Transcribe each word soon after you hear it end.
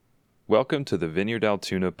Welcome to the Vineyard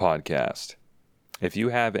Altoona podcast. If you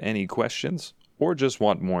have any questions or just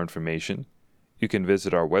want more information, you can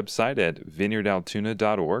visit our website at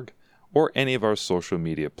vineyardaltoona.org or any of our social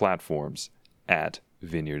media platforms at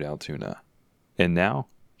Vineyard Altoona. And now,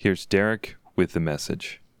 here's Derek with the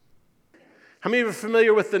message. How many of you are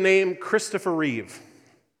familiar with the name Christopher Reeve?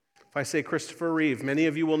 If I say Christopher Reeve, many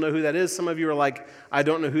of you will know who that is. Some of you are like, I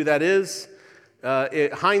don't know who that is.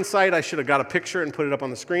 Hindsight, I should have got a picture and put it up on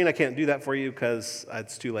the screen. I can't do that for you because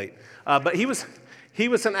it's too late. But he was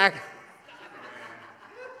an act.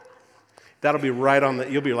 That'll be right on the.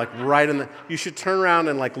 You'll be like right in the. You should turn around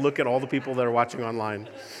and like look at all the people that are watching online.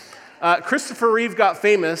 Christopher Reeve got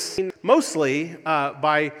famous mostly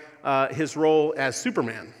by his role as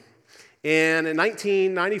Superman. And in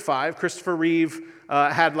 1995, Christopher Reeve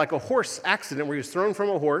had like a horse accident where he was thrown from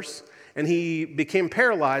a horse and he became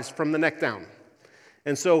paralyzed from the neck down.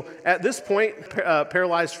 And so at this point,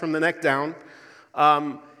 paralyzed from the neck down,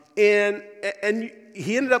 and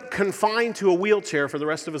he ended up confined to a wheelchair for the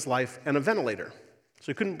rest of his life and a ventilator. So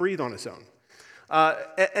he couldn't breathe on his own.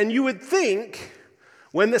 And you would think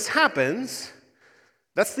when this happens,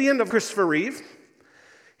 that's the end of Christopher Reeve.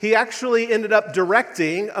 He actually ended up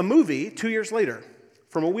directing a movie 2 years later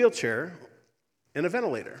from a wheelchair and a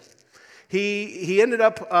ventilator. He ended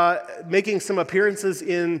up making some appearances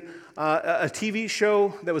in a TV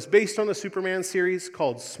show that was based on the Superman series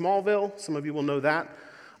called Smallville. Some of you will know that.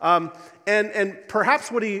 And perhaps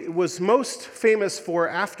what he was most famous for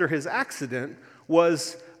after his accident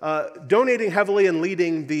was donating heavily and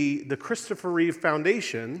leading the Christopher Reeve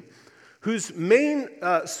Foundation, whose main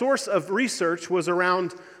source of research was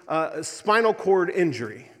around spinal cord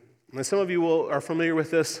injury. And some of you are familiar with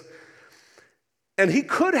this. And he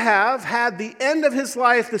could have had the end of his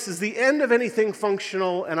life, this is the end of anything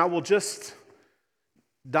functional, and I will just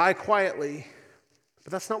die quietly.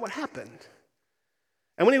 But that's not what happened.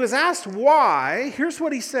 And when he was asked why, here's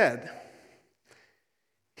what he said.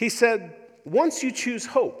 He said, once you choose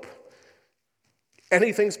hope,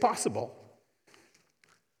 anything's possible.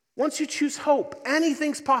 Once you choose hope,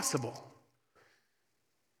 anything's possible.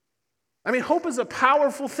 I mean, hope is a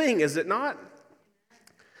powerful thing, is it not?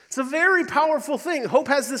 It's a very powerful thing. Hope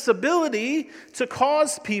has this ability to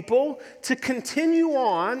cause people to continue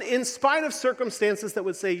on in spite of circumstances that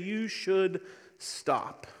would say you should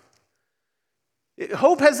stop.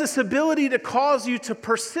 Hope has this ability to cause you to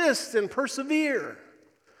persist and persevere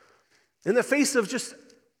in the face of just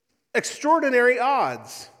extraordinary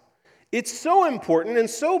odds. It's so important and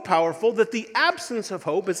so powerful that the absence of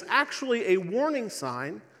hope is actually a warning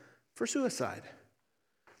sign for suicide.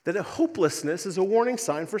 That a hopelessness is a warning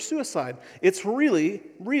sign for suicide. It's really,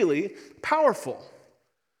 really powerful.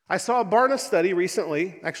 I saw a Barna study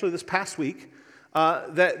recently, actually this past week,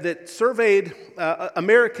 that surveyed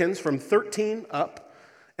Americans from 13 up,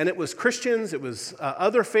 and it was Christians, it was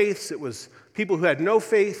other faiths, it was people who had no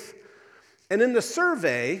faith. And in the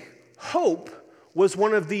survey, hope was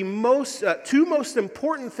one of the two most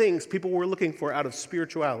important things people were looking for out of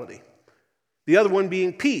spirituality. The other one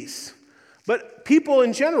being peace. But people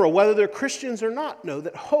in general, whether they're Christians or not, know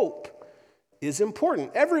that hope is important.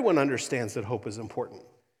 Everyone understands that hope is important.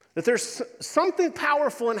 That there's something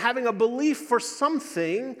powerful in having a belief for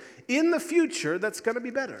something in the future that's going to be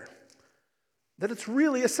better. That it's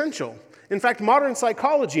really essential. In fact, modern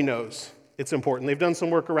psychology knows it's important. They've done some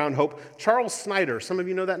work around hope. Charles Snyder, some of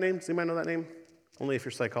you know that name? Does anybody know that name? Only if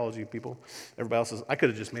you're psychology people. Everybody else is, I could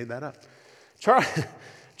have just made that up.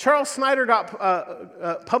 Charles Snyder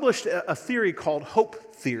published a theory called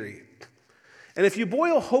hope theory. And if you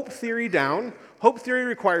boil hope theory down, hope theory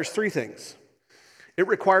requires three things. It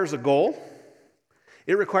requires a goal,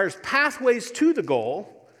 it requires pathways to the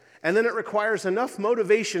goal, and then it requires enough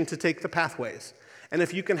motivation to take the pathways. And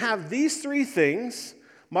if you can have these three things,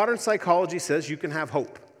 modern psychology says you can have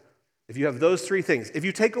hope. If you have those three things. If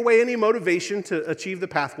you take away any motivation to achieve the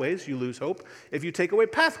pathways, you lose hope. If you take away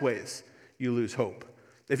pathways, you lose hope.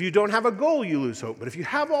 If you don't have a goal, you lose hope. But if you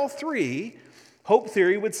have all three, hope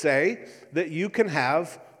theory would say that you can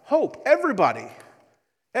have hope.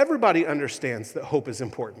 Everybody understands that hope is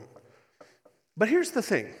important. But here's the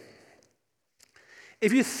thing.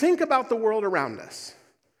 If you think about the world around us,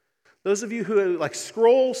 those of you who like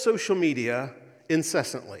scroll social media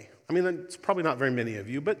incessantly, I mean, it's probably not very many of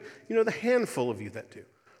you, but you know the handful of you that do.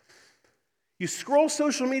 You scroll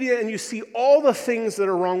social media and you see all the things that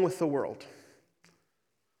are wrong with the world.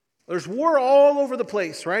 There's war all over the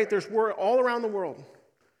place, right? There's war all around the world.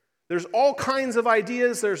 There's all kinds of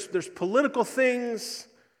ideas. There's political things.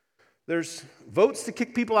 There's votes to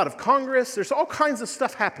kick people out of Congress. There's all kinds of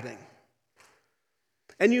stuff happening.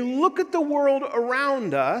 And you look at the world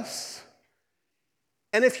around us,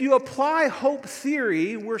 And if you apply hope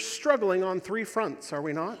theory, we're struggling on three fronts, are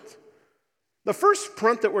we not? The first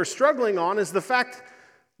front that we're struggling on is the fact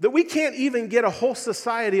that we can't even get a whole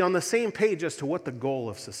society on the same page as to what the goal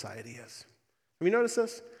of society is. Have you noticed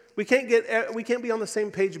this? We can't be on the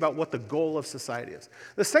same page about what the goal of society is.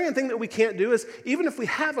 The second thing that we can't do is, even if we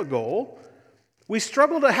have a goal, we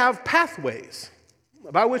struggle to have pathways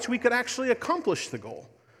by which we could actually accomplish the goal.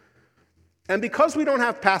 And because we don't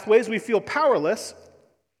have pathways, we feel powerless,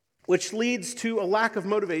 which leads to a lack of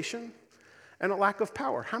motivation and a lack of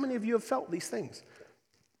power. How many of you have felt these things?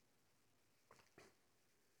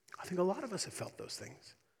 I think a lot of us have felt those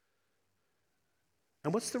things.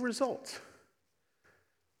 And what's the result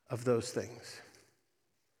of those things?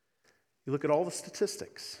 You look at all the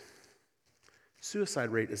statistics.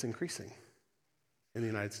 Suicide rate is increasing in the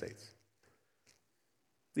United States.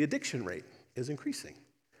 The addiction rate is increasing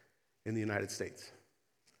in the United States.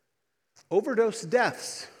 Overdose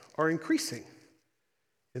deaths are increasing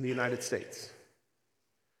in the United States.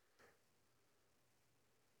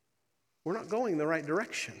 We're not going the right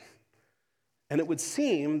direction. And it would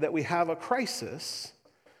seem that we have a crisis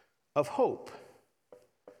of hope.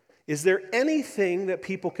 Is there anything that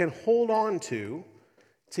people can hold on to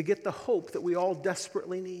get the hope that we all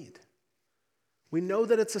desperately need? We know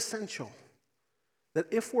that it's essential. That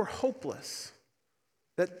if we're hopeless,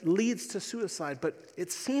 that leads to suicide, but it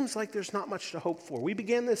seems like there's not much to hope for. We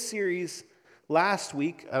began this series last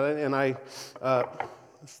week, and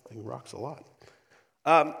this thing rocks a lot.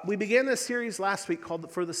 We began this series last week called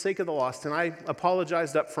For the Sake of the Lost, and I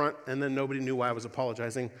apologized up front, and then nobody knew why I was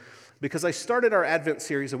apologizing, because I started our Advent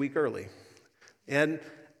series a week early. And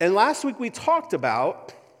last week we talked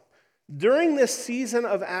about, during this season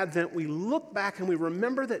of Advent, we look back and we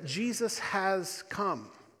remember that Jesus has come.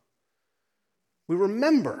 We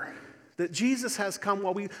remember that Jesus has come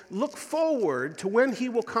while we look forward to when he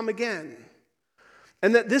will come again.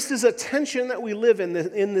 And that this is a tension that we live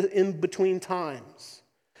in between times.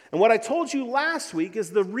 And what I told you last week is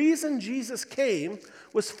the reason Jesus came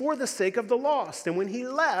was for the sake of the lost. And when he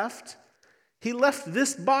left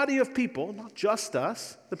this body of people, not just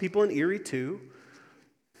us, the people in Erie too,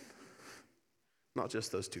 not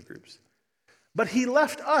just those two groups, but he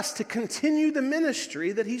left us to continue the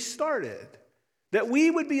ministry that he started. That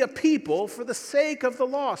we would be a people for the sake of the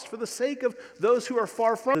lost, for the sake of those who are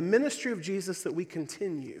far from. The ministry of Jesus that we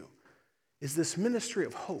continue is this ministry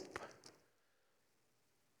of hope.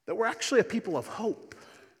 That we're actually a people of hope.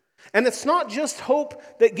 And it's not just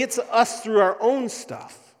hope that gets us through our own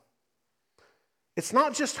stuff. It's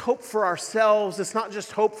not just hope for ourselves. It's not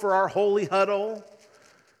just hope for our holy huddle.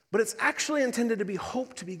 But it's actually intended to be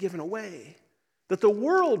hope to be given away. That the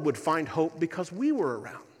world would find hope because we were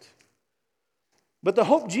around. But the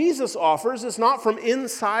hope Jesus offers is not from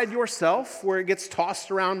inside yourself, where it gets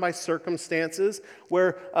tossed around by circumstances,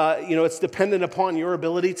 where it's dependent upon your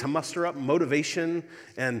ability to muster up motivation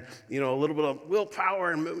and a little bit of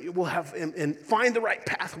willpower, and we'll have and find the right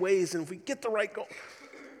pathways, and if we get the right goal.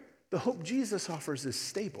 The hope Jesus offers is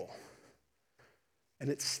stable,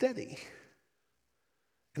 and it's steady,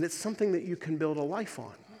 and it's something that you can build a life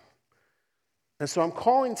on. And so I'm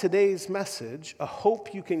calling today's message a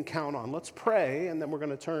hope you can count on. Let's pray, and then we're going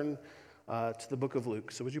to turn to the book of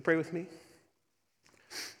Luke. So would you pray with me?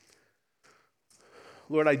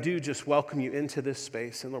 Lord, I do just welcome you into this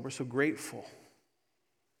space. And Lord, we're so grateful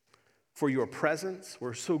for your presence.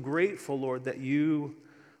 We're so grateful, Lord, that you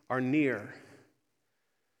are near.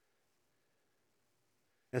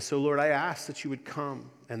 And so, Lord, I ask that you would come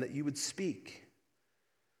and that you would speak.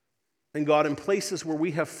 And God, in places where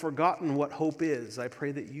we have forgotten what hope is, I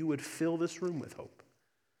pray that you would fill this room with hope.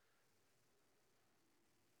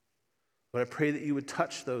 But I pray that you would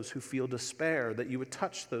touch those who feel despair, that you would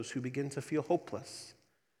touch those who begin to feel hopeless.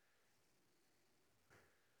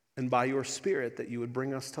 And by your Spirit, that you would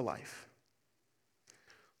bring us to life.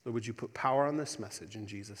 Lord, would you put power on this message in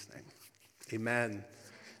Jesus' name? Amen.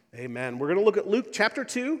 Amen. We're going to look at Luke chapter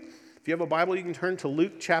 2. If you have a Bible, you can turn to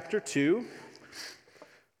Luke chapter 2.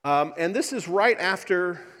 And this is right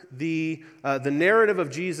after the narrative of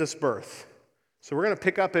Jesus' birth. So we're going to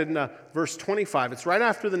pick up in verse 25. It's right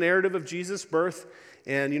after the narrative of Jesus' birth,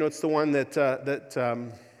 and it's the one that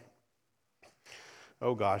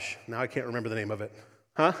oh gosh, now I can't remember the name of it.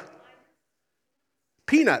 Huh?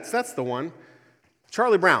 Peanuts, that's the one.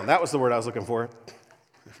 Charlie Brown, that was the word I was looking for.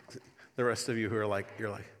 The rest of you who are like,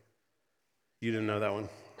 you didn't know that one.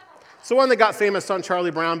 It's the one that got famous on Charlie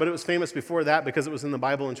Brown, but it was famous before that because it was in the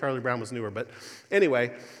Bible and Charlie Brown was newer. But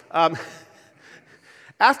anyway,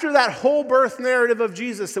 after that whole birth narrative of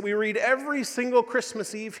Jesus that we read every single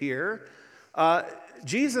Christmas Eve here,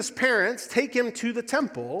 Jesus' parents take him to the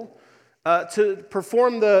temple to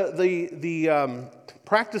perform the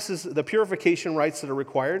practices, the purification rites that are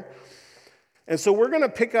required. And so we're going to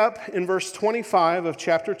pick up in verse 25 of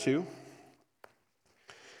chapter 2.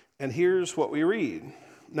 And here's what we read.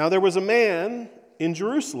 Now there was a man in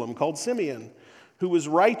Jerusalem called Simeon, who was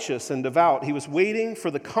righteous and devout. He was waiting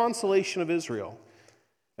for the consolation of Israel,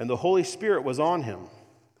 and the Holy Spirit was on him.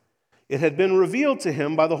 It had been revealed to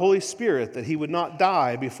him by the Holy Spirit that he would not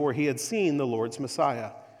die before he had seen the Lord's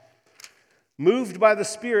Messiah. Moved by the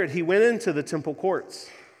Spirit, he went into the temple courts.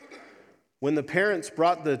 When the parents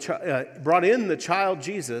brought in the child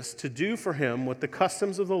Jesus to do for him what the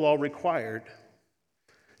customs of the law required,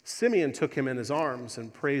 Simeon took him in his arms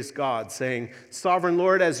and praised God, saying, "Sovereign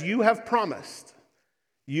Lord, as you have promised,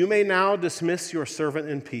 you may now dismiss your servant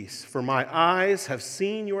in peace, for my eyes have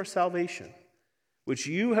seen your salvation, which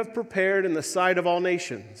you have prepared in the sight of all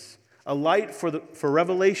nations, a light for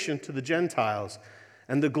revelation to the Gentiles,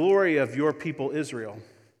 and the glory of your people Israel."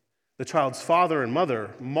 The child's father and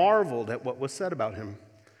mother marveled at what was said about him.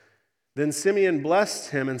 Then Simeon blessed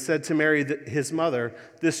him and said to Mary, his mother,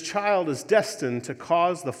 "This child is destined to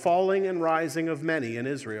cause the falling and rising of many in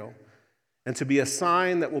Israel, and to be a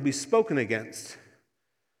sign that will be spoken against,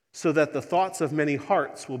 so that the thoughts of many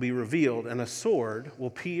hearts will be revealed, and a sword will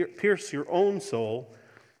pierce your own soul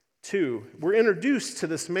too." We're introduced to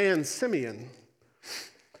this man, Simeon.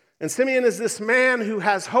 And Simeon is this man who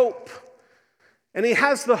has hope. And he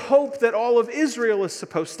has the hope that all of Israel is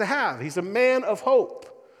supposed to have. He's a man of hope.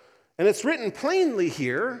 And it's written plainly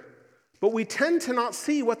here, but we tend to not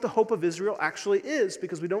see what the hope of Israel actually is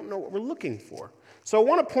because we don't know what we're looking for. So I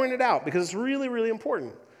want to point it out because it's really, really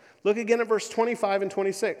important. Look again at verse 25 and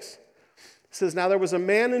 26. It says, "Now there was a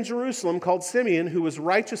man in Jerusalem called Simeon who was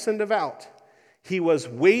righteous and devout. He was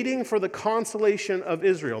waiting for the consolation of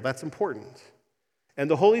Israel." That's important. "And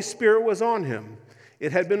the Holy Spirit was on him.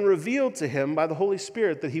 It had been revealed to him by the Holy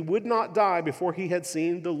Spirit that he would not die before he had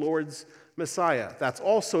seen the Lord's Messiah." That's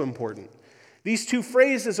also important. These two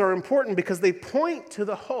phrases are important because they point to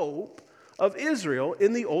the hope of Israel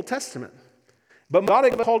in the Old Testament. But God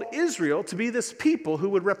had called Israel to be this people who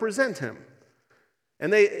would represent him.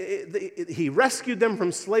 And he rescued them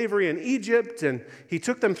from slavery in Egypt, and he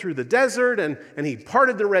took them through the desert, and he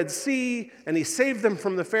parted the Red Sea, and he saved them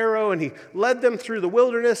from the Pharaoh, and he led them through the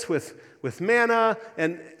wilderness with manna,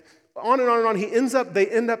 and on and on and on. They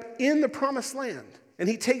end up in the promised land, and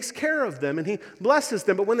he takes care of them, and he blesses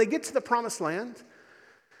them. But when they get to the promised land,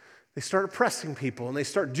 they start oppressing people, and they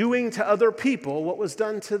start doing to other people what was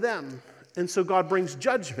done to them. And so God brings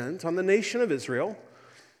judgment on the nation of Israel,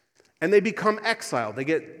 and they become exiled. They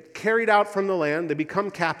get carried out from the land. They become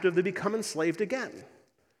captive. They become enslaved again.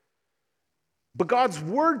 But God's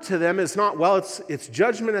word to them is not, well, it's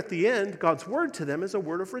judgment at the end. God's word to them is a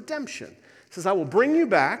word of redemption. It says, "I will bring you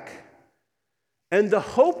back, and the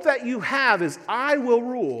hope that you have is I will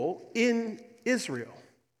rule in Israel."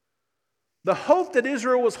 The hope that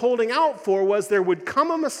Israel was holding out for was there would come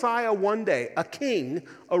a Messiah one day, a king,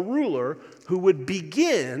 a ruler, who would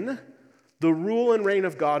begin the rule and reign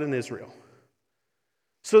of God in Israel.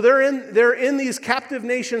 So they're in these captive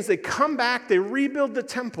nations. They come back, they rebuild the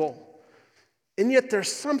temple, and yet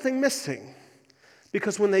there's something missing.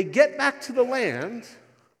 Because when they get back to the land,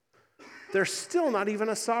 they're still not even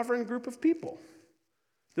a sovereign group of people.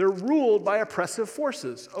 They're ruled by oppressive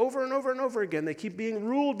forces. Over and over and over again, they keep being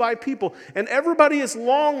ruled by people. And everybody is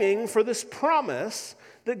longing for this promise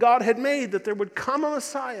that God had made, that there would come a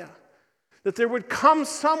Messiah, that there would come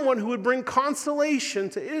someone who would bring consolation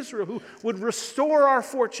to Israel, who would restore our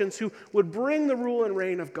fortunes, who would bring the rule and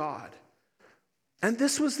reign of God. And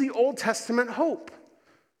this was the Old Testament hope.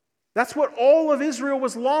 That's what all of Israel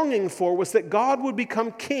was longing for, was that God would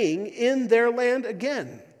become king in their land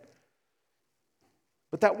again.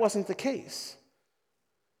 But that wasn't the case.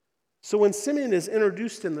 So when Simeon is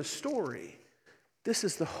introduced in the story, this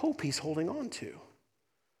is the hope he's holding on to.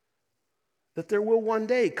 That there will one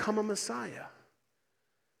day come a Messiah.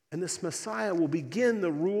 And this Messiah will begin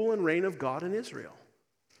the rule and reign of God in Israel.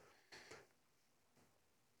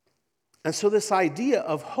 And so this idea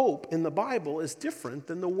of hope in the Bible is different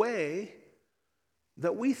than the way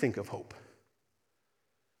that we think of hope.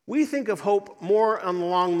 We think of hope more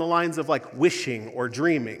along the lines of like wishing or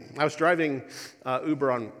dreaming. I was driving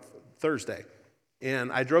Uber on Thursday,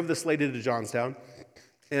 and I drove this lady to Johnstown,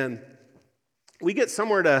 and we get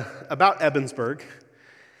somewhere to about Ebensburg,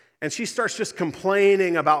 and she starts just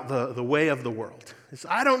complaining about the way of the world.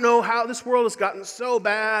 I don't know how this world has gotten so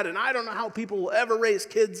bad, and I don't know how people will ever raise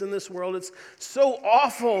kids in this world. It's so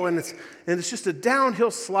awful, and it's just a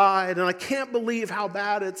downhill slide, and I can't believe how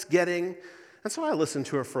bad it's getting. And so I listened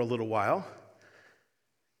to her for a little while.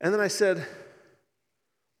 And then I said,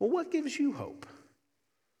 well, what gives you hope?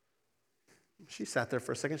 She sat there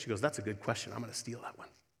for a second. She goes, that's a good question. I'm going to steal that one.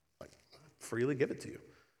 Like, freely give it to you.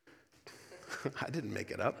 I didn't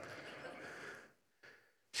make it up.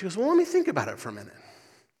 She goes, well, let me think about it for a minute.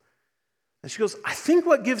 And she goes, I think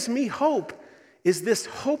what gives me hope is this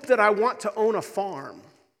hope that I want to own a farm.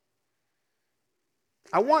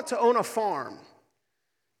 I want to own a farm.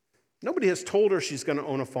 Nobody has told her she's going to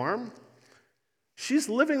own a farm. She's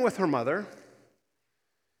living with her mother,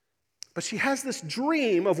 but she has this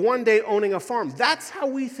dream of one day owning a farm. That's how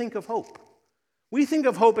we think of hope. We think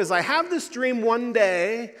of hope as I have this dream one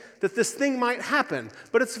day that this thing might happen,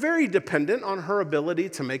 but it's very dependent on her ability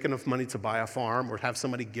to make enough money to buy a farm or have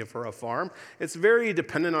somebody give her a farm. It's very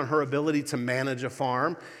dependent on her ability to manage a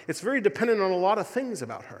farm. It's very dependent on a lot of things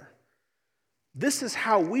about her. This is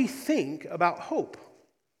how we think about hope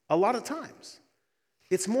a lot of times.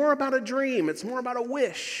 It's more about a dream. It's more about a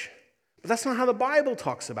wish. But that's not how the Bible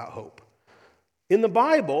talks about hope. In the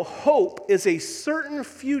Bible, hope is a certain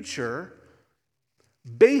future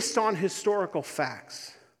based on historical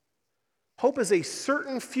facts. Hope is a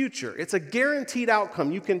certain future. It's a guaranteed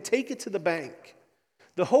outcome. You can take it to the bank.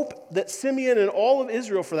 The hope that Simeon and all of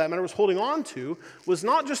Israel, for that matter, was holding on to was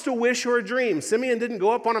not just a wish or a dream. Simeon didn't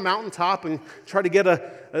go up on a mountaintop and try to get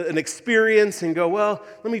an experience and go, well,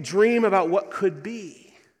 let me dream about what could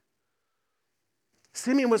be.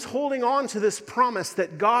 Simeon was holding on to this promise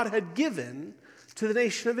that God had given to the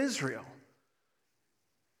nation of Israel.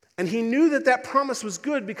 And he knew that that promise was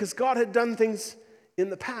good because God had done things in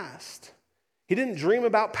the past. He didn't dream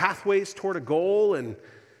about pathways toward a goal and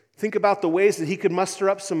think about the ways that he could muster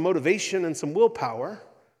up some motivation and some willpower.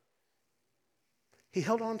 He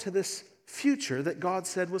held on to this future that God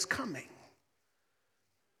said was coming.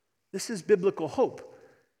 This is biblical hope.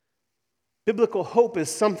 Biblical hope is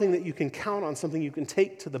something that you can count on, something you can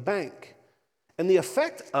take to the bank. And the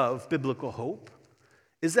effect of biblical hope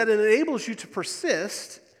is that it enables you to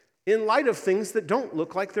persist in light of things that don't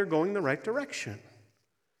look like they're going the right direction.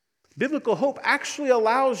 Biblical hope actually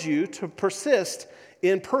allows you to persist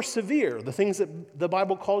and persevere, the things that the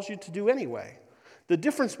Bible calls you to do anyway. The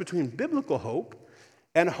difference between biblical hope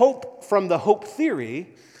and hope from the hope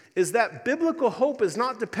theory is that biblical hope is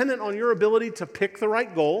not dependent on your ability to pick the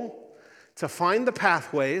right goal, to find the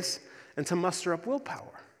pathways, and to muster up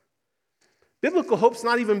willpower. Biblical hope's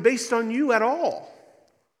not even based on you at all.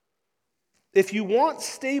 If you want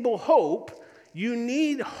stable hope, you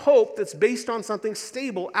need hope that's based on something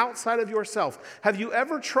stable outside of yourself. Have you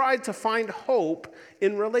ever tried to find hope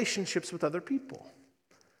in relationships with other people?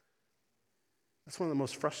 That's one of the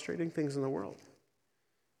most frustrating things in the world.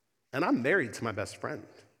 And I'm married to my best friend.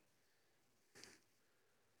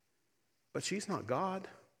 But she's not God.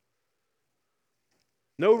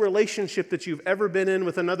 No relationship that you've ever been in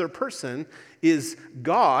with another person is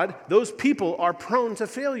God. Those people are prone to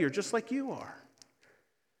failure, just like you are.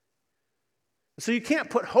 So you can't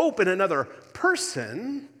put hope in another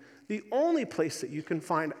person. The only place that you can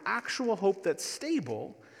find actual hope that's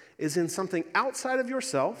stable is in something outside of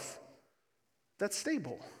yourself that's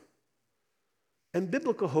stable. And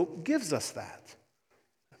biblical hope gives us that.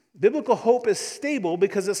 Biblical hope is stable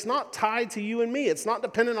because it's not tied to you and me. It's not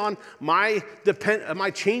dependent on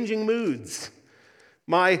my changing moods,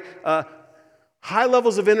 my high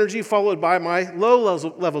levels of energy followed by my low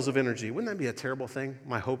levels of energy. Wouldn't that be a terrible thing?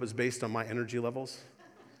 My hope is based on my energy levels.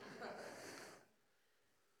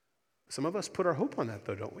 Some of us put our hope on that,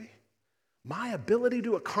 though, don't we? My ability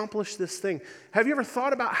to accomplish this thing. Have you ever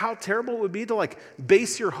thought about how terrible it would be to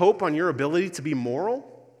base your hope on your ability to be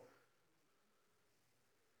moral?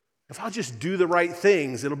 If I'll just do the right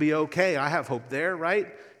things, it'll be okay. I have hope there, right?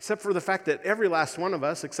 Except for the fact that every last one of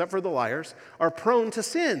us, except for the liars, are prone to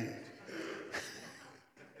sin.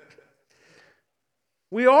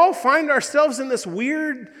 We all find ourselves in this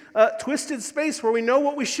weird, twisted space where we know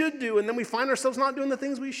what we should do, and then we find ourselves not doing the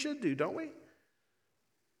things we should do, don't we?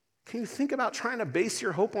 Can you think about trying to base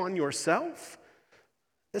your hope on yourself?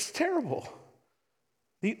 It's terrible.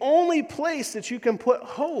 The only place that you can put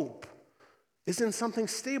hope is in something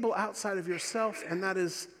stable outside of yourself, and that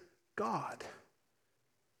is God.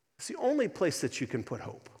 It's the only place that you can put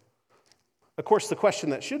hope. Of course, the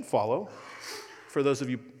question that should follow, for those of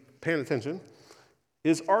you paying attention,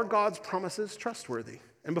 is, are God's promises trustworthy?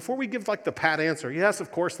 And before we give the pat answer, yes,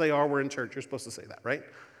 of course they are, we're in church, you're supposed to say that, right?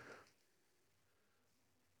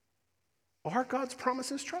 Are God's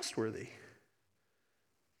promises trustworthy?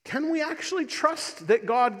 Can we actually trust that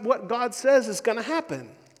what God says is going to happen?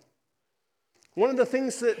 One of the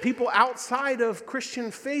things that people outside of Christian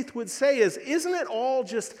faith would say is, isn't it all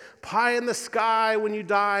just pie in the sky when you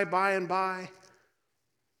die by and by?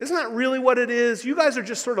 Isn't that really what it is? You guys are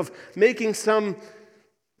just sort of making some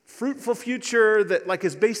fruitful future that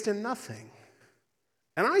is based in nothing.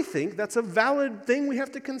 And I think that's a valid thing we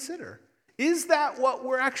have to consider. Is that what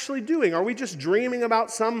we're actually doing? Are we just dreaming about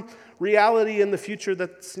some reality in the future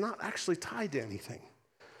that's not actually tied to anything?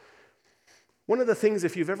 One of the things,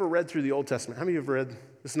 if you've ever read through the Old Testament, how many of you have read,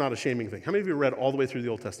 this is not a shaming thing, how many of you read all the way through the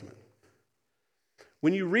Old Testament?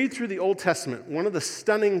 When you read through the Old Testament, one of the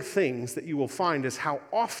stunning things that you will find is how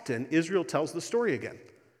often Israel tells the story again.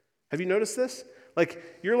 Have you noticed this?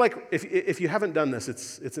 If you haven't done this,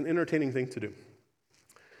 it's an entertaining thing to do.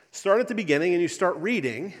 Start at the beginning and you start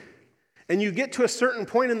reading, and you get to a certain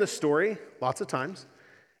point in the story, lots of times,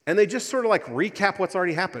 and they just sort of recap what's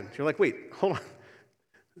already happened. You're like, wait, hold on.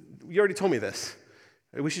 You already told me this.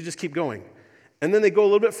 We should just keep going. And then they go a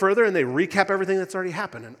little bit further and they recap everything that's already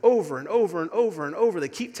happened. And over and over and over and over, they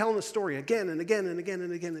keep telling the story again and again and again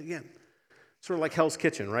and again and again. Sort of like Hell's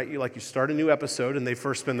Kitchen, right? You start a new episode and they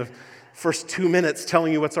first spend the first 2 minutes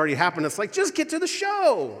telling you what's already happened. It's like, just get to the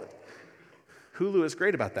show. Hulu is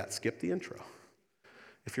great about that. Skip the intro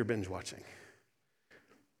if you're binge watching.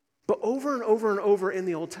 But over and over and over in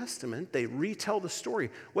the Old Testament, they retell the story.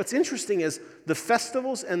 What's interesting is the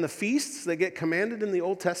festivals and the feasts that get commanded in the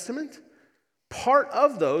Old Testament, part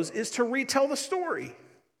of those is to retell the story.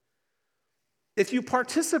 If you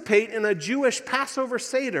participate in a Jewish Passover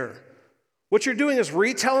Seder, what you're doing is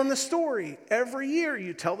retelling the story. Every year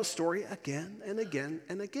you tell the story again and again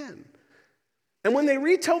and again. And when they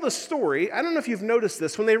retell the story, I don't know if you've noticed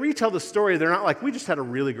this, when they retell the story, they're not like, we just had a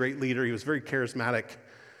really great leader, he was very charismatic,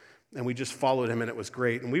 and we just followed him and it was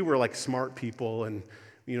great. And we were smart people, and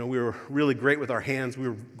we were really great with our hands. We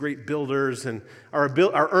were great builders, and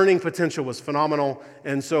our earning potential was phenomenal.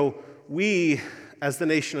 And so we, as the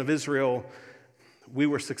nation of Israel, we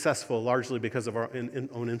were successful largely because of our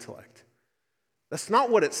own intellect. That's not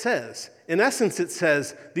what it says. In essence, it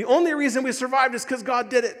says, the only reason we survived is because God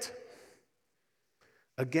did it.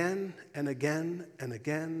 Again and again and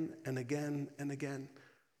again and again and again.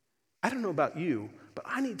 I don't know about you, but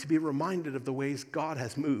I need to be reminded of the ways God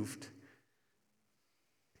has moved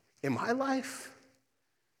in my life,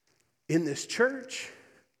 in this church.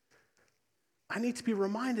 I need to be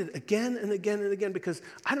reminded again and again and again, because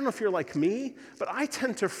I don't know if you're like me, but I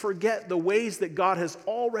tend to forget the ways that God has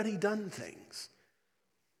already done things.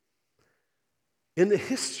 In the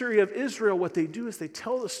history of Israel, what they do is they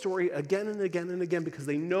tell the story again and again and again because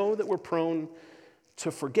they know that we're prone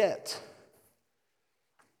to forget.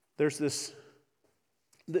 There's this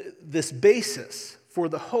basis for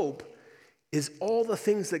the hope is all the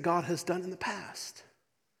things that God has done in the past.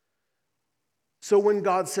 So when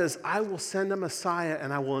God says, I will send a Messiah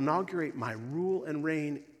and I will inaugurate my rule and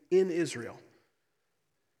reign in Israel,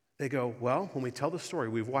 they go, well, when we tell the story,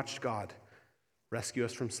 we've watched God rescue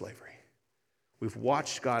us from slavery. We've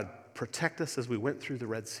watched God protect us as we went through the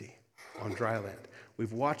Red Sea on dry land.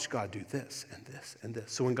 We've watched God do this and this and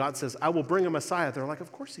this. So when God says, I will bring a Messiah, they're like,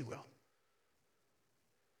 of course he will.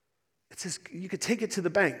 It says you could take it to the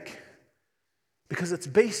bank because it's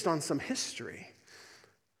based on some history.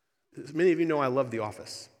 As many of you know, I love The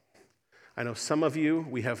Office. I know some of you,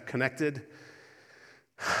 we have connected,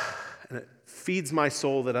 and it feeds my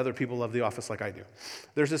soul that other people love The Office like I do.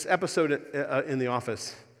 There's this episode in The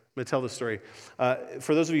Office. I'm going to tell the story.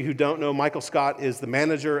 For those of you who don't know, Michael Scott is the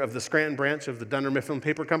manager of the Scranton branch of the Dunder Mifflin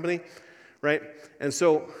Paper Company, right? And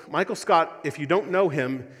so Michael Scott, if you don't know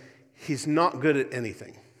him, he's not good at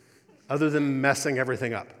anything other than messing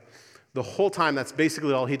everything up. The whole time, that's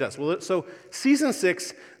basically all he does. Well, so season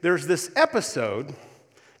 6, there's this episode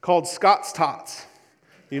called Scott's Tots.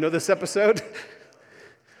 You know this episode?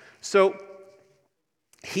 So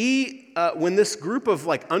when this group of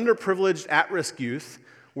underprivileged, at-risk youth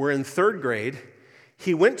were in 3rd grade,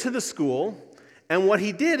 he went to the school, and what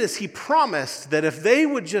he did is he promised that if they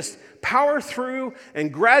would just power through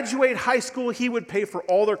and graduate high school, he would pay for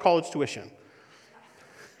all their college tuition.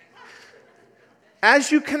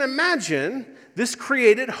 As you can imagine, this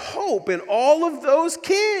created hope in all of those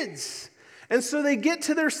kids. And so they get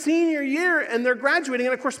to their senior year and they're graduating.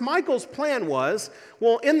 And of course, Michael's plan was,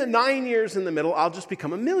 well, in the 9 years in the middle, I'll just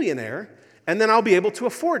become a millionaire and then I'll be able to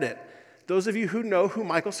afford it. Those of you who know who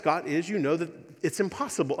Michael Scott is, you know that it's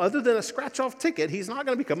impossible. Other than a scratch-off ticket, he's not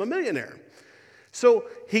going to become a millionaire. So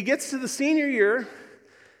he gets to the senior year,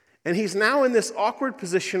 and he's now in this awkward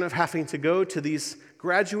position of having to go to these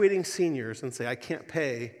graduating seniors and say, I can't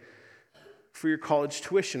pay for your college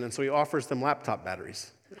tuition. And so he offers them laptop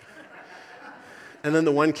batteries. And then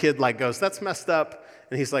the one kid goes, that's messed up.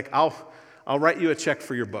 And he's like, I'll write you a check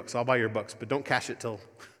for your books. I'll buy your books, but don't cash it till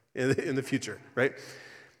in the future, right?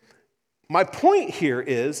 My point here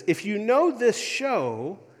is, if you know this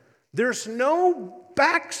show, there's no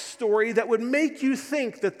backstory that would make you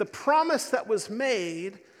think that the promise that was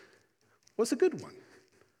made was a good one.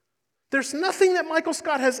 There's nothing that Michael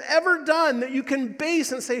Scott has ever done that you can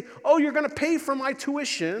base and say, oh, you're going to pay for my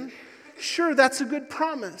tuition. Sure, that's a good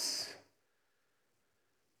promise.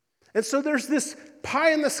 And so there's this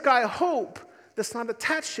pie-in-the-sky hope that's not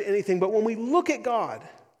attached to anything. But when we look at God,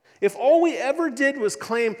 if all we ever did was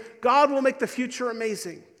claim, God will make the future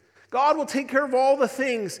amazing, God will take care of all the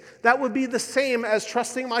things, that would be the same as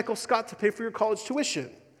trusting Michael Scott to pay for your college tuition.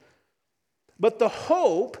 But the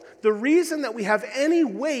hope, the reason that we have any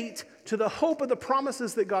weight to the hope of the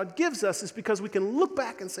promises that God gives us is because we can look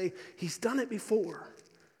back and say, He's done it before.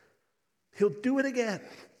 He'll do it again.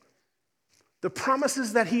 The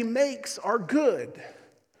promises that He makes are good.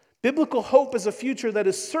 Biblical hope is a future that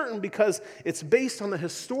is certain because it's based on the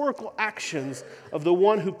historical actions of the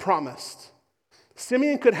one who promised.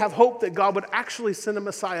 Simeon could have hope that God would actually send a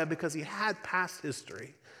Messiah because he had past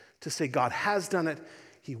history to say God has done it,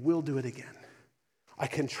 He will do it again. I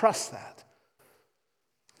can trust that.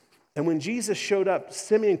 And when Jesus showed up,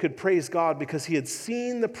 Simeon could praise God because he had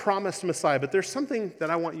seen the promised Messiah. But there's something that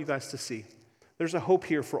I want you guys to see. There's a hope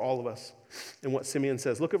here for all of us in what Simeon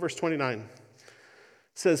says. Look at verse 29. It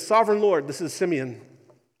says, Sovereign Lord, this is Simeon,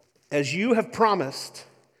 as you have promised,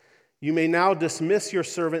 you may now dismiss your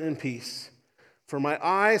servant in peace. For my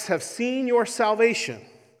eyes have seen your salvation,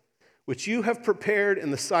 which you have prepared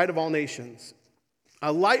in the sight of all nations,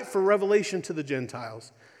 a light for revelation to the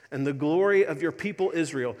Gentiles, and the glory of your people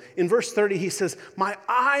Israel. In verse 30, he says, my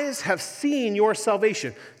eyes have seen your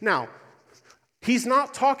salvation. Now, he's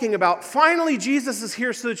not talking about, finally Jesus is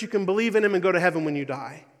here so that you can believe in Him and go to heaven when you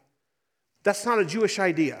die. That's not a Jewish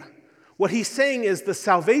idea. What he's saying is the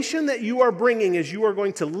salvation that you are bringing is you are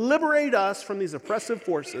going to liberate us from these oppressive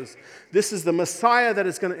forces. This is the Messiah that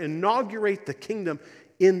is going to inaugurate the kingdom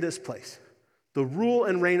in this place. The rule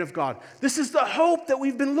and reign of God. This is the hope that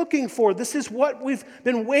we've been looking for. This is what we've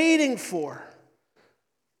been waiting for.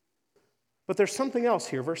 But there's something else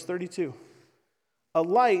here, verse 32. A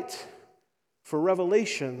light for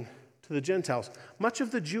revelation to the Gentiles. Much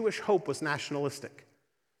of the Jewish hope was nationalistic.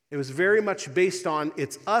 It was very much based on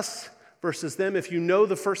it's us versus them. If you know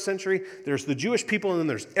the first century, there's the Jewish people and then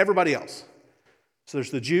there's everybody else. So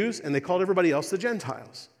there's the Jews and they called everybody else the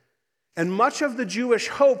Gentiles. And much of the Jewish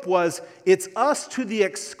hope was, it's us to the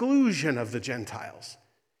exclusion of the Gentiles.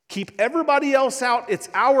 Keep everybody else out. It's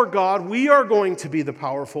our God. We are going to be the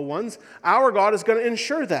powerful ones. Our God is going to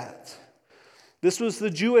ensure that. This was the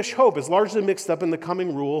Jewish hope. It's largely mixed up in the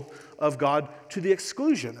coming rule of God to the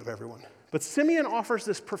exclusion of everyone. But Simeon offers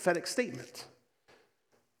this prophetic statement.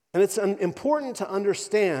 And it's important to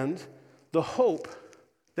understand the hope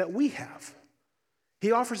that we have.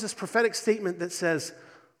 He offers this prophetic statement that says,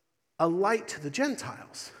 a light to the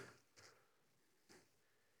Gentiles.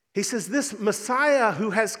 He says, this Messiah who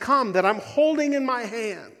has come that I'm holding in my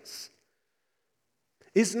hands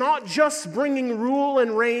is not just bringing rule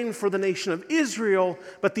and reign for the nation of Israel,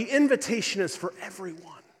 but the invitation is for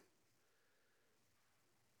everyone.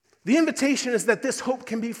 The invitation is that this hope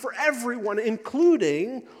can be for everyone,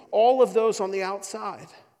 including all of those on the outside.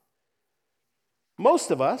 Most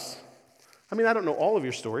of us, I don't know all of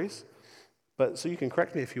your stories, but so you can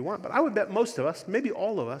correct me if you want, but I would bet most of us, maybe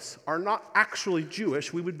all of us, are not actually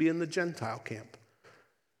Jewish. We would be in the Gentile camp.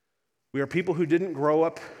 We are people who didn't grow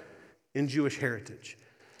up in Jewish heritage.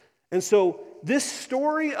 And so this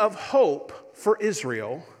story of hope for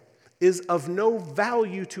Israel is of no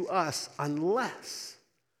value to us unless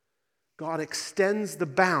God extends the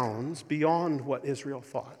bounds beyond what Israel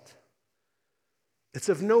thought. It's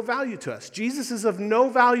of no value to us. Jesus is of no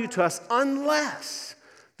value to us unless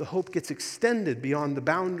the hope gets extended beyond the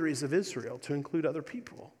boundaries of Israel to include other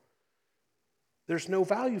people. There's no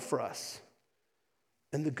value for us.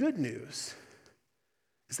 And the good news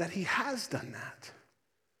is that He has done that.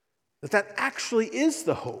 That actually is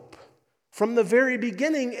the hope. From the very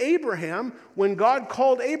beginning, Abraham, when God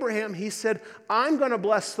called Abraham, He said, I'm going to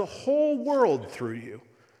bless the whole world through you.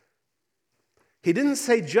 He didn't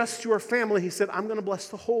say just your family. He said, I'm going to bless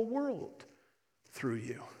the whole world through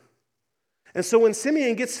you. And so when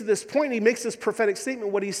Simeon gets to this point, he makes this prophetic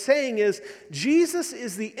statement. What he's saying is, Jesus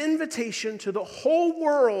is the invitation to the whole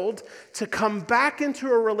world to come back into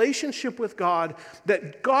a relationship with God,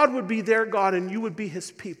 that God would be their God and you would be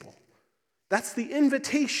His people. That's the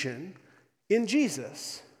invitation in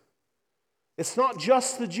Jesus. It's not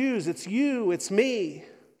just the Jews, it's you, it's me.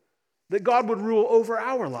 that God would rule over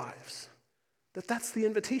our lives. That's the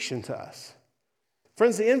invitation to us.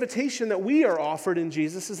 Friends, the invitation that we are offered in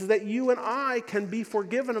Jesus is that you and I can be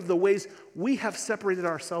forgiven of the ways we have separated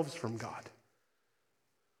ourselves from God.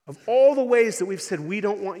 Of all the ways that we've said we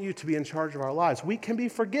don't want you to be in charge of our lives, we can be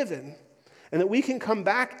forgiven, and that we can come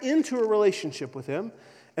back into a relationship with him,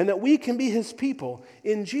 and that we can be his people.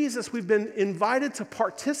 In Jesus, we've been invited to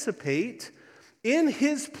participate in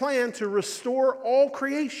his plan to restore all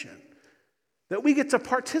creation. That we get to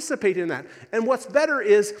participate in that. And what's better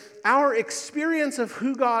is our experience of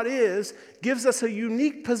who God is gives us a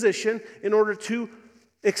unique position in order to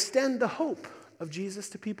extend the hope of Jesus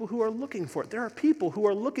to people who are looking for it. There are people who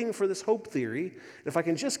are looking for this hope theory. If I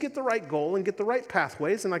can just get the right goal and get the right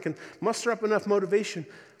pathways and I can muster up enough motivation,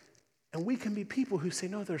 and we can be people who say,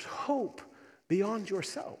 no, there's hope beyond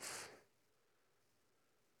yourself.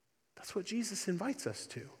 That's what Jesus invites us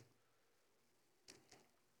to.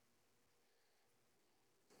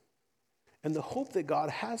 And the hope that God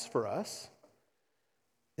has for us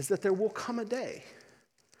is that there will come a day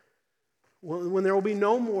when there will be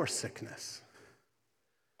no more sickness.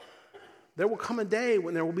 There will come a day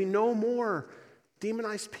when there will be no more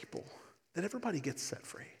demonized people, that everybody gets set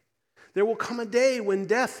free. There will come a day when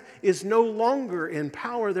death is no longer in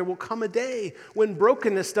power. There will come a day when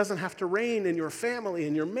brokenness doesn't have to reign in your family,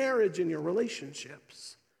 in your marriage, in your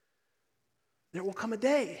relationships. There will come a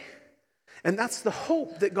day. And that's the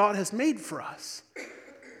hope that God has made for us.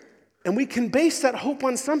 And we can base that hope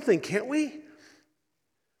on something, can't we?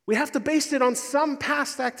 We have to base it on some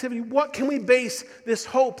past activity. What can we base this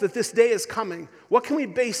hope that this day is coming? What can we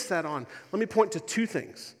base that on? Let me point to two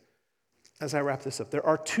things as I wrap this up. There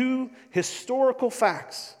are two historical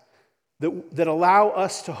facts that allow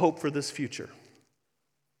us to hope for this future.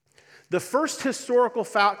 The first historical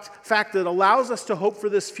fact that allows us to hope for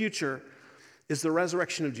this future is the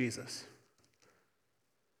resurrection of Jesus.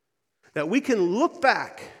 That we can look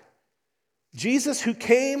back. Jesus, who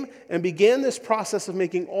came and began this process of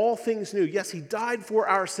making all things new. Yes, he died for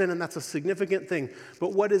our sin, and that's a significant thing.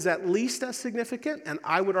 But what is at least as significant, and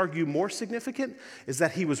I would argue more significant, is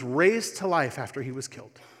that he was raised to life after he was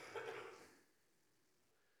killed.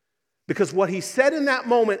 Because what he said in that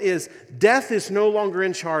moment is, death is no longer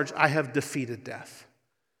in charge. I have defeated death.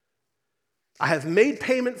 I have made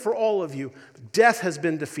payment for all of you. Death has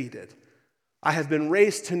been defeated. I have been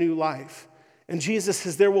raised to new life. And Jesus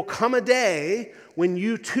says there will come a day when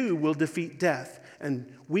you too will defeat death.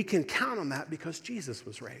 And we can count on that because Jesus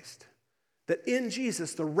was raised. That in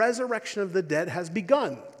Jesus, the resurrection of the dead has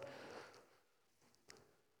begun.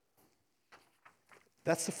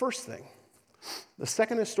 That's the first thing. The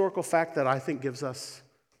second historical fact that I think gives us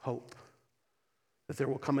hope, that there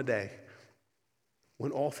will come a day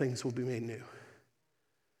when all things will be made new,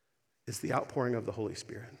 is the outpouring of the Holy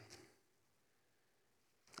Spirit.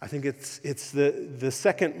 I think it's the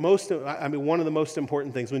second most, one of the most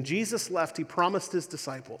important things. When Jesus left, he promised his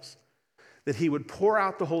disciples that he would pour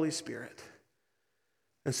out the Holy Spirit.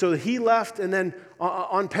 And so he left, and then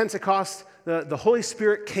on Pentecost, the Holy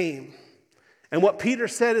Spirit came. And what Peter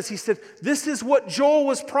said is, he said, this is what Joel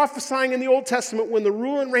was prophesying in the Old Testament when the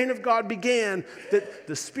rule and reign of God began, that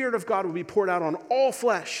the Spirit of God would be poured out on all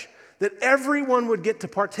flesh, that everyone would get to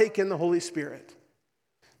partake in the Holy Spirit.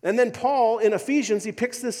 And then Paul, in Ephesians, he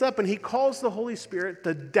picks this up and he calls the Holy Spirit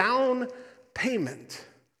the down payment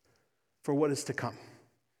for what is to come.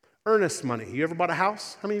 Earnest money. You ever bought a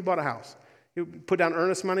house? How many of you bought a house? You put down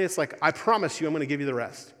earnest money, it's like, I promise you I'm going to give you the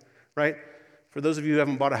rest, right? For those of you who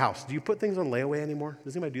haven't bought a house, do you put things on layaway anymore?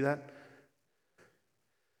 Does anybody do that?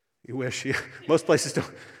 You wish. Most places don't.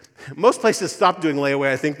 Most places stop doing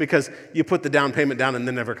layaway, I think, because you put the down payment down and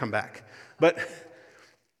then never come back. But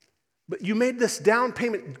you made this down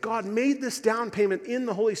payment. God made this down payment in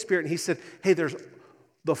the Holy Spirit. And he said, hey, there's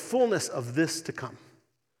the fullness of this to come.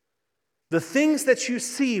 The things that you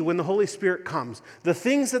see when the Holy Spirit comes, the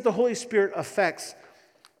things that the Holy Spirit affects,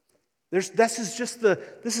 this is just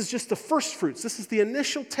the first fruits. This is the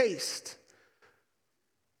initial taste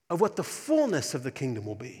of what the fullness of the kingdom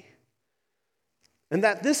will be. And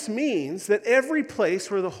that this means that every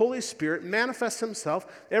place where the Holy Spirit manifests himself,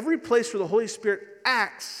 every place where the Holy Spirit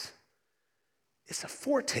acts, it's a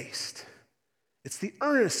foretaste. It's the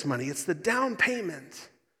earnest money. It's the down payment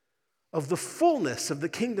of the fullness of the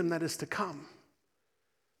kingdom that is to come.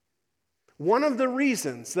 One of the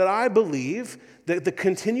reasons that I believe that the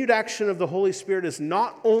continued action of the Holy Spirit is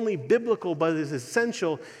not only biblical but is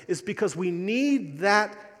essential is because we need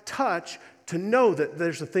that touch to know that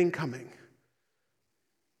there's a thing coming.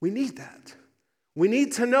 We need that. We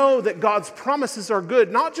need to know that God's promises are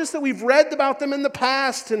good, not just that we've read about them in the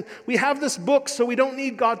past and we have this book so we don't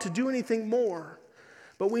need God to do anything more.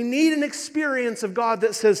 But we need an experience of God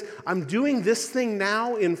that says, I'm doing this thing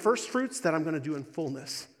now in first fruits that I'm going to do in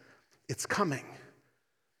fullness. It's coming.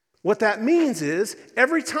 What that means is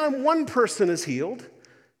every time one person is healed,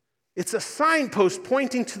 it's a signpost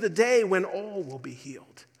pointing to the day when all will be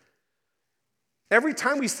healed. Every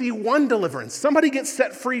time we see one deliverance, somebody gets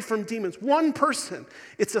set free from demons, one person,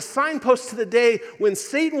 it's a signpost to the day when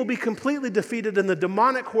Satan will be completely defeated and the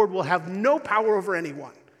demonic horde will have no power over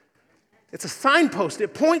anyone. It's a signpost.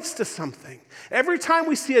 It points to something. Every time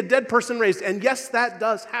we see a dead person raised, and yes, that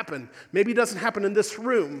does happen. Maybe it doesn't happen in this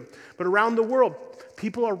room, but around the world,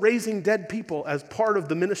 people are raising dead people as part of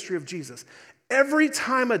the ministry of Jesus. Every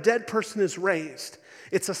time a dead person is raised,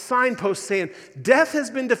 it's a signpost saying, death has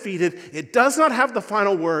been defeated. It does not have the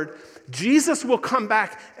final word. Jesus will come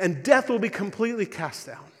back and death will be completely cast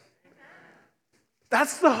down.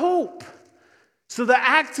 That's the hope. So the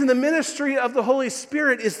act in the ministry of the Holy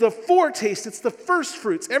Spirit is the foretaste. It's the first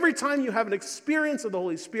fruits. Every time you have an experience of the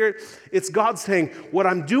Holy Spirit, it's God saying, what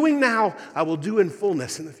I'm doing now, I will do in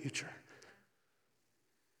fullness in the future.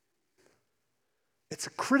 It's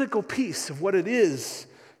a critical piece of what it is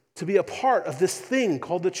to be a part of this thing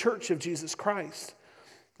called the Church of Jesus Christ.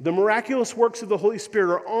 The miraculous works of the Holy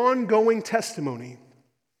Spirit are ongoing testimony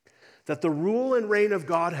that the rule and reign of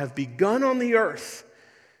God have begun on the earth,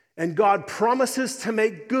 and God promises to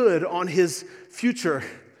make good on his future,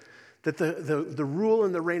 that the rule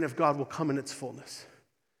and the reign of God will come in its fullness.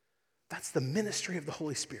 That's the ministry of the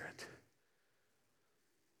Holy Spirit.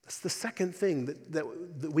 That's the second thing that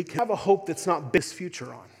we can have a hope that's not based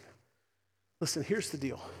future on. Listen, here's the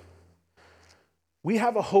deal. We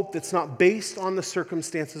have a hope that's not based on the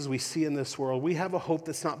circumstances we see in this world. We have a hope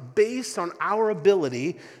that's not based on our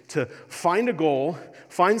ability to find a goal,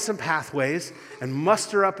 find some pathways, and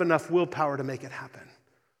muster up enough willpower to make it happen.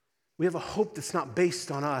 We have a hope that's not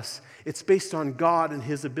based on us. It's based on God and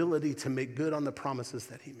his ability to make good on the promises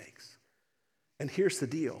that he makes. And here's the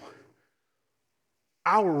deal.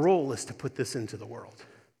 Our role is to put this into the world.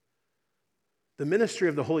 The ministry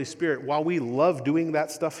of the Holy Spirit, while we love doing that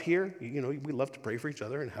stuff here, we love to pray for each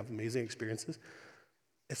other and have amazing experiences,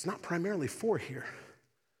 it's not primarily for here.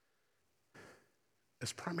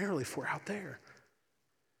 It's primarily for out there.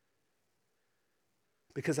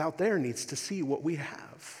 Because out there needs to see what we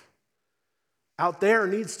have. Out there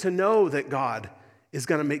needs to know that God is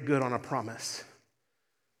going to make good on a promise.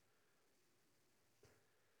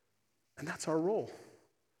 And that's our role.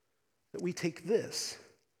 That we take this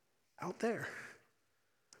out there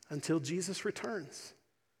until Jesus returns.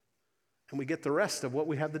 And we get the rest of what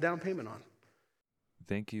we have the down payment on.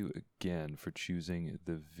 Thank you again for choosing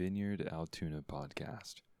the Vineyard Altoona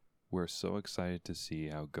podcast. We're so excited to see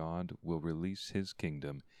how God will release his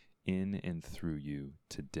kingdom in and through you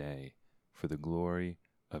today for the glory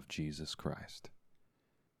of Jesus Christ.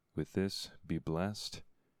 With this, be blessed,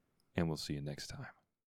 and we'll see you next time.